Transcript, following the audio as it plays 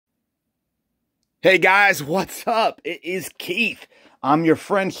Hey guys, what's up? It is Keith. I'm your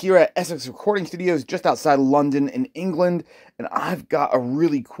friend here at Essex Recording Studios just outside London in England, and I've got a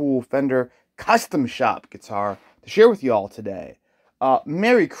really cool Fender custom shop guitar to share with you all today.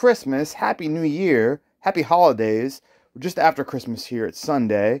 Merry Christmas, Happy New Year, Happy Holidays. We're just after Christmas here. It's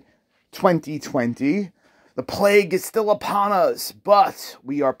Sunday, 2020. The plague is still upon us, but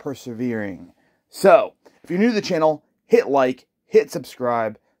we are persevering. So, if you're new to the channel, hit like, hit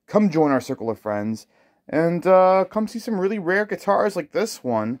subscribe, come join our circle of friends, and come see some really rare guitars like this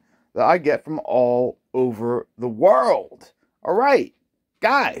one that I get from all over the world. All right,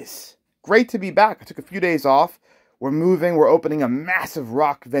 guys, great to be back. I took a few days off. We're moving. We're opening a massive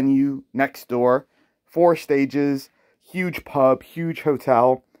rock venue next door. 4 stages, huge pub, huge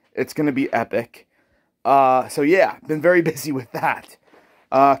hotel. It's going to be epic. So yeah, been very busy with that.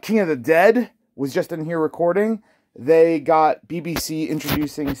 King of the Dead was just in here recording. They got BBC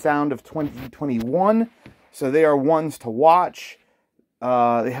introducing Sound of 2021, so they are ones to watch.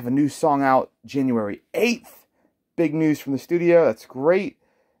 They have a new song out January 8th. Big news from the studio, that's great.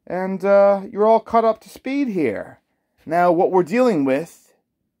 And you're all caught up to speed here. Now, what we're dealing with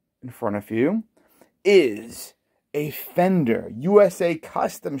in front of you is a Fender USA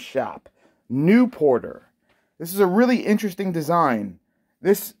Custom Shop Newporter. This is a really interesting design.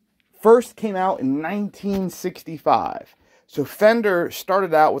 This first came out in 1965. So Fender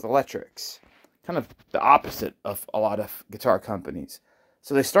started out with electrics, kind of the opposite of a lot of guitar companies.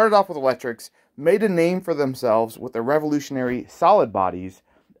 So they started off with electrics, made a name for themselves with their revolutionary solid bodies,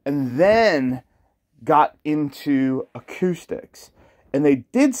 and then got into acoustics. And they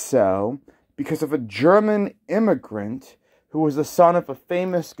did so because of a German immigrant who was the son of a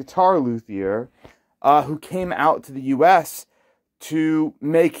famous guitar luthier who came out to the US to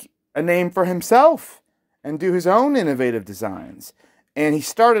make a name for himself and do his own innovative designs. And he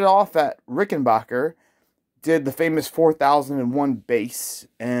started off at Rickenbacker, did the famous 4001 bass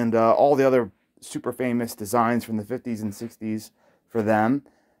and all the other super famous designs from the 50s and 60s for them,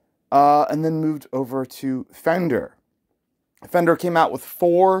 and then moved over to Fender. Fender came out with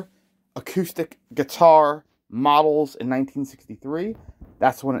 4 acoustic guitar models in 1963.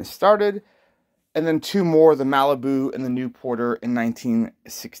 That's when it started. And then 2 more, the Malibu and the Newporter in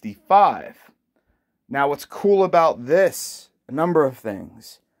 1965. Now, what's cool about this? A number of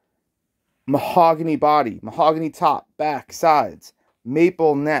things. Mahogany body, mahogany top, back, sides,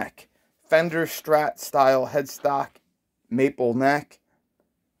 maple neck, Fender Strat style headstock, maple neck.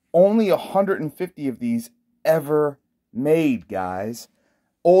 Only 150 of these ever made, guys.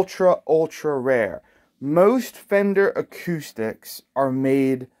 Ultra, ultra rare. Most Fender acoustics are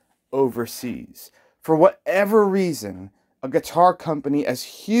made overseas. For whatever reason, a guitar company as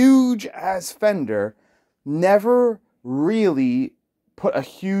huge as Fender never really put a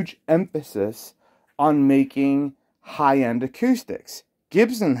huge emphasis on making high-end acoustics.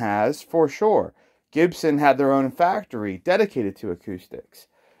 Gibson has, for sure. Gibson had their own factory dedicated to acoustics.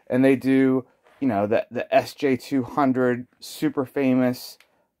 And they do, you know, the SJ200, super famous,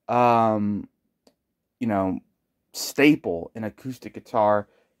 you know, staple in acoustic guitar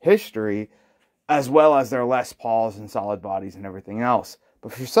history, as well as their Les Pauls and solid bodies and everything else.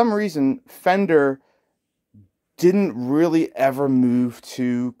 But for some reason, Fender didn't really ever move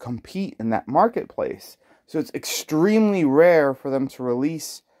to compete in that marketplace. So it's extremely rare for them to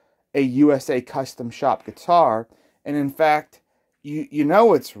release a USA custom shop guitar. And in fact, you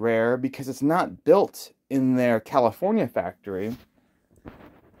know it's rare because it's not built in their California factory.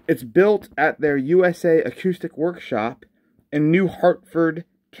 It's built at their USA Acoustic Workshop in New Hartford,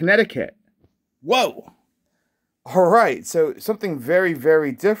 Connecticut. Whoa! Alright, so something very,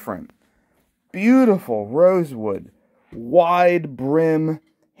 very different. Beautiful rosewood, wide brim,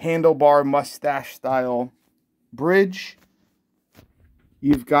 handlebar mustache style bridge.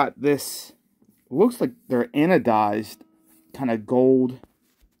 You've got this, looks like they're anodized, kind of gold,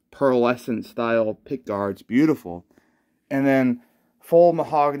 pearlescent style pick guards. Beautiful. And then full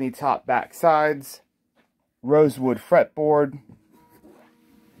mahogany top, back, sides, rosewood fretboard.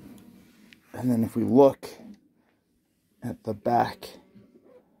 And then if we look at the back,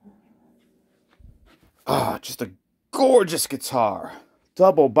 just a gorgeous guitar.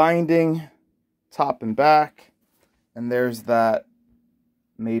 Double binding, top and back. And there's that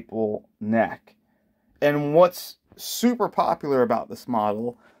maple neck. And what's super popular about this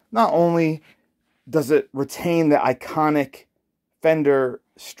model, not only does it retain the iconic Fender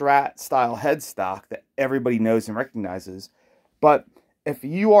Strat style headstock that everybody knows and recognizes, but if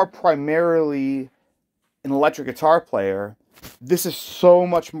you are primarily an electric guitar player, this is so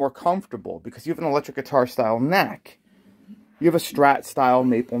much more comfortable because you have an electric guitar style neck. You have a Strat style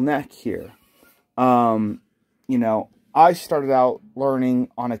maple neck here. You know, I started out learning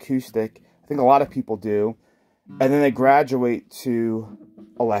on acoustic. I think a lot of people do. And then they graduate to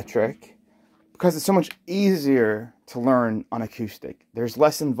electric because it's so much easier to learn on acoustic. There's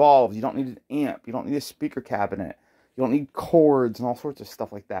less involved. You don't need an amp. You don't need a speaker cabinet. You don't need chords and all sorts of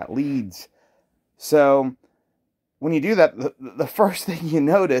stuff like that. Leads. So when you do that, the first thing you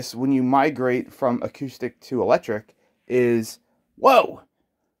notice when you migrate from acoustic to electric is, whoa,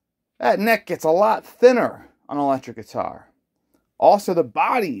 that neck gets a lot thinner on an electric guitar. Also, the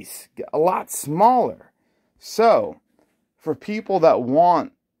bodies get a lot smaller. So, for people that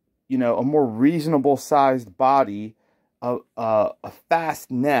want, you know, a more reasonable sized body, a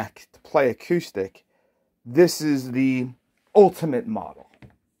fast neck to play acoustic, this is the ultimate model.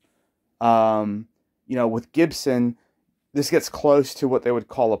 You know, with Gibson, this gets close to what they would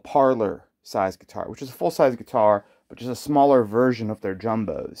call a parlor size guitar, which is a full size guitar, but just a smaller version of their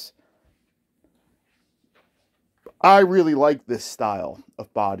jumbos. I really like this style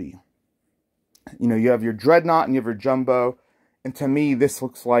of body. You know, you have your dreadnought and you have your jumbo. And to me, this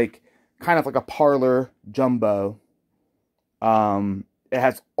looks like kind of like a parlor jumbo. It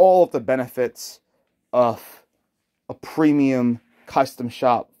has all of the benefits of a premium custom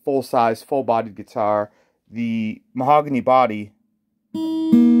shop, full-size, full-bodied guitar. The mahogany body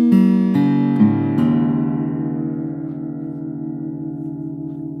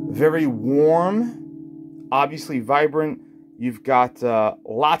very warm, obviously vibrant. You've got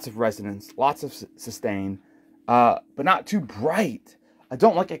lots of resonance, lots of sustain, but not too bright. I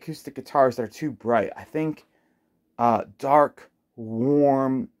don't like acoustic guitars that are too bright. I think dark,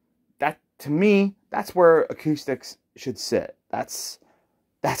 warm, that to me, that's where acoustics should sit. That's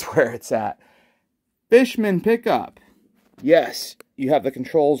where it's at. Fishman pickup. Yes, you have the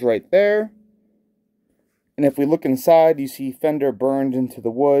controls right there. And if we look inside, you see Fender burned into the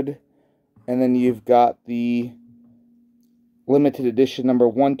wood. And then you've got the limited edition number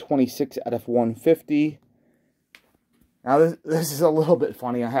 126 out of 150. Now, this is a little bit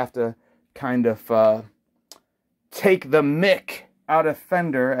funny. I have to kind of take the mick out of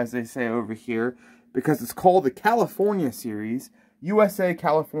Fender, as they say over here, because it's called the California Series, USA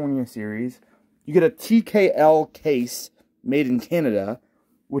California Series. You get a TKL case made in Canada,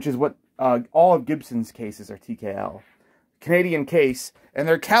 which is what all of Gibson's cases are TKL. Canadian case, and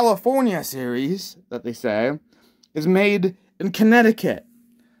their California Series, that they say, is made in Connecticut.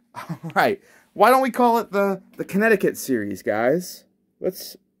 All right. Why don't we call it the Connecticut Series, guys?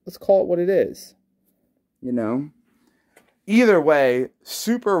 Let's call it what it is. You know? Either way,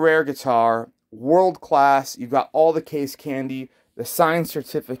 super rare guitar, world class. You've got all the case candy, the signed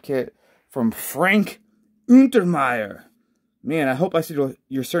certificate from Frank Untermeyer. Man, I hope I said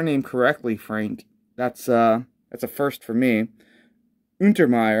your surname correctly, Frank. That's a first for me.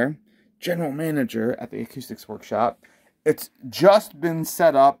 Untermeyer, general manager at the Acoustics Workshop. It's just been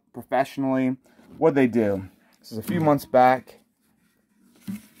set up professionally. What'd they do? This is a few months back.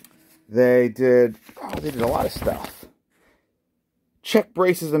 They did a lot of stuff. Check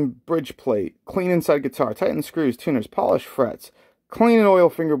braces and bridge plate. Clean inside guitar. Tighten screws, tuners, polish frets. Clean and oil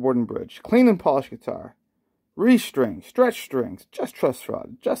fingerboard and bridge. Clean and polish guitar. Restring, stretch strings, just truss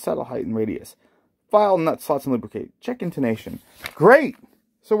rod, just saddle height and radius. File nut slots and lubricate. Check intonation. Great!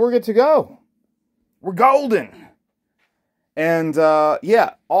 So we're good to go. We're golden! And,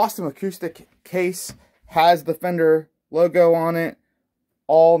 yeah, awesome acoustic case. Has the Fender logo on it.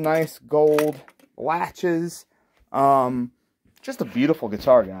 All nice gold latches. Just a beautiful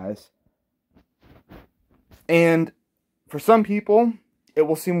guitar, guys. And for some people, it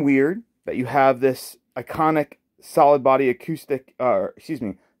will seem weird that you have this iconic solid body acoustic,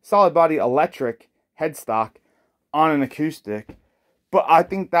 solid body electric headstock on an acoustic. But I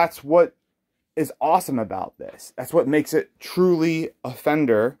think that's what is awesome about this. That's what makes it truly a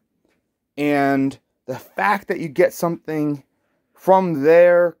Fender. And the fact that you get something from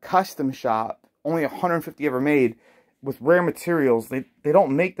their custom shop, only 150 ever made, with rare materials. They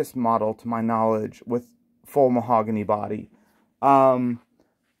don't make this model, to my knowledge, with full mahogany body.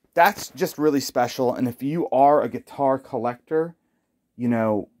 That's just really special. And if you are a guitar collector, you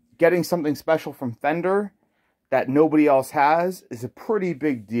know, getting something special from Fender that nobody else has is a pretty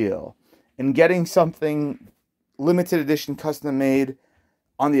big deal. And getting something limited edition custom made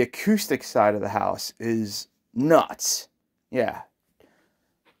on the acoustic side of the house is nuts. Yeah.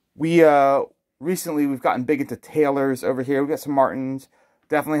 Recently we've gotten big into Taylors over here. We've got some Martins.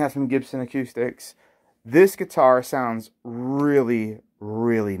 Definitely have some Gibson acoustics. This guitar sounds really,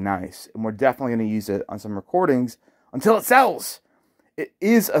 really nice. And we're definitely going to use it on some recordings until it sells. It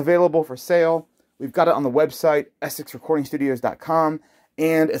is available for sale. We've got it on the website, EssexRecordingStudios.com.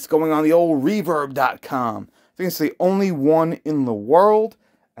 and it's going on the old reverb.com. I think it's the only one in the world.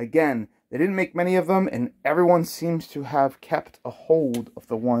 Again, they didn't make many of them, and everyone seems to have kept a hold of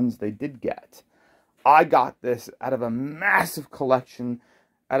the ones they did get. I got this out of a massive collection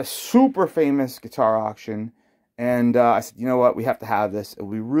at a super famous guitar auction, and I said, you know what, we have to have this. It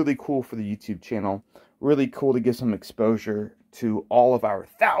will be really cool for the YouTube channel, really cool to give some exposure to all of our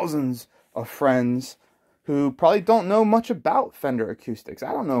thousands of friends who probably don't know much about Fender Acoustics.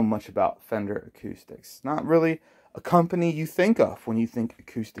 I don't know much about Fender Acoustics. Not really a company you think of when you think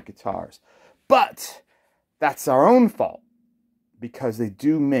acoustic guitars. But that's our own fault, because they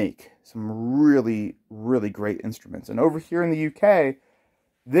do make some really, really great instruments. And over here in the UK,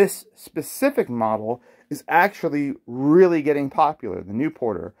 this specific model is actually really getting popular, the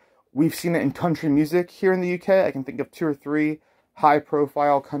Newporter. We've seen it in country music here in the UK. I can think of 2 or 3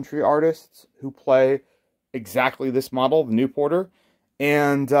 high-profile country artists who play exactly this model, the Newporter.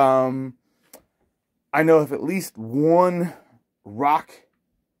 And I know of at least one rock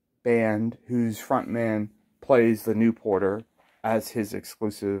band whose frontman plays the Newporter as his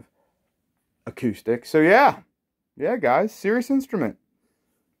exclusive acoustic. So yeah, guys, serious instrument.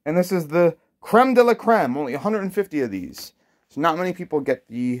 And this is the creme de la creme, only 150 of these. So not many people get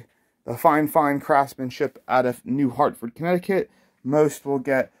the fine craftsmanship out of New Hartford, Connecticut. Most will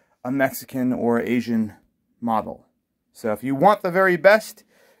get a Mexican or Asian model. So if you want the very best,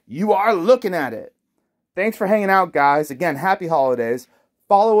 you are looking at it. Thanks for hanging out, guys. Again, happy holidays.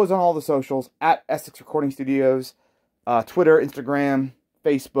 Follow us on all the socials, at Essex Recording Studios, Twitter, Instagram,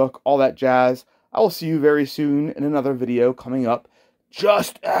 Facebook, all that jazz. I will see you very soon in another video coming up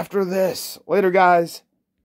just after this. Later, guys.